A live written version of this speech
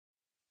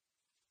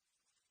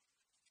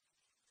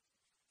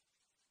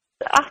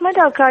Ahmed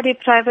Al-Kadi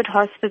Private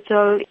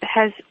Hospital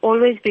has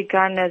always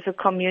begun as a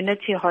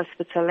community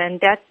hospital, and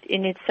that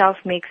in itself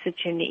makes it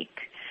unique.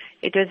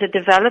 It was a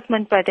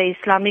development by the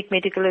Islamic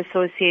Medical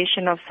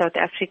Association of South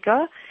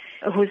Africa,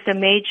 who's the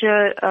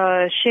major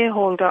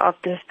shareholder of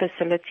this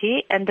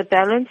facility, and the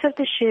balance of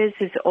the shares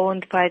is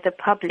owned by the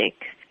public.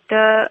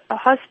 The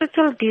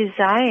hospital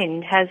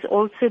design has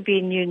also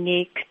been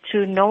unique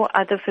to no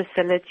other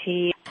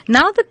facility.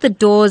 Now that the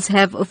doors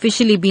have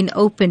officially been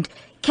opened,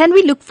 can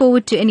we look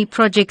forward to any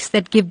projects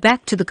that give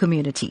back to the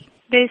community?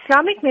 The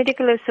Islamic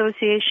Medical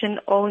Association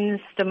owns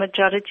the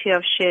majority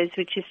of shares,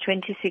 which is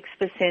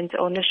 26%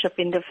 ownership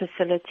in the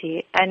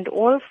facility, and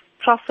all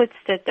profits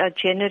that are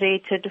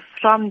generated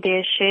from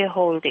their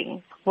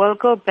shareholding will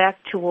go back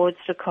towards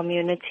the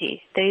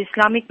community. The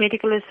Islamic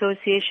Medical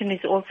Association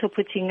is also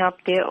putting up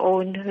their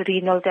own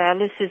renal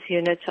dialysis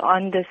unit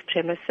on this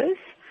premises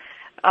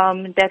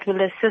that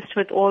will assist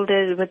with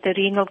the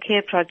renal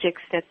care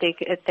projects that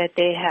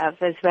they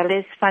have, as well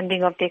as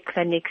funding of their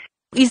clinics.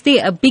 Is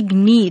there a big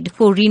need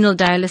for renal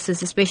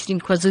dialysis, especially in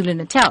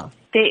KwaZulu-Natal?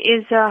 There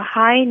is a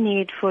high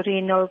need for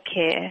renal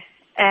care,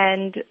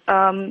 and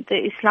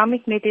the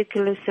Islamic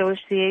Medical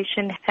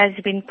Association has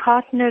been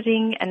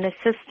partnering and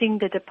assisting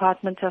the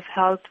Department of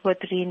Health with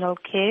renal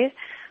care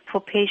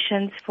for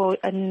patients for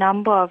a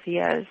number of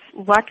years.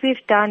 What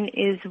we've done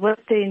is, with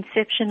the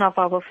inception of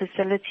our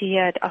facility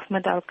here at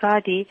Ahmed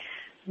Al-Kadi,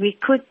 we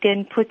could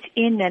then put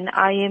in an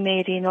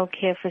IMA renal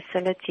care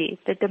facility.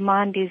 The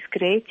demand is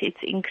great.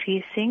 It's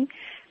increasing.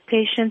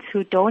 Patients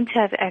who don't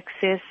have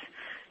access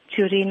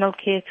to renal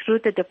care through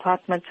the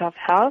Department of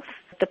Health,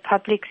 the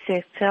public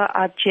sector,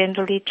 are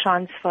generally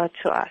transferred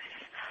to us.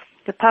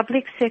 The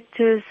public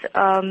sector's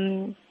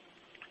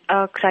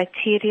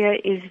criteria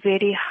is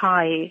very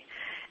high,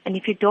 and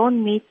if you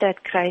don't meet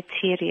that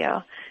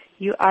criteria,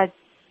 you are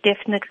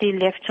definitely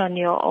left on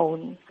your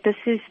own. This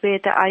is where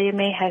the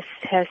IMA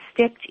has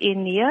stepped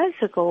in years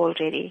ago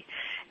already,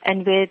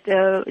 and where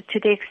to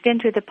the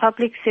extent where the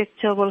public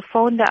sector will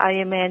phone the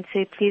IMA and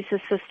say, please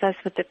assist us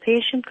with the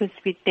patient because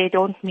they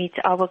don't meet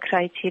our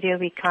criteria,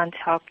 we can't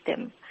help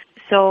them.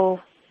 So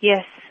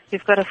yes,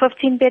 we've got a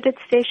 15-bedded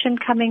station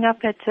coming up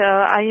at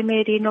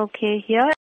IMA Renal Care here.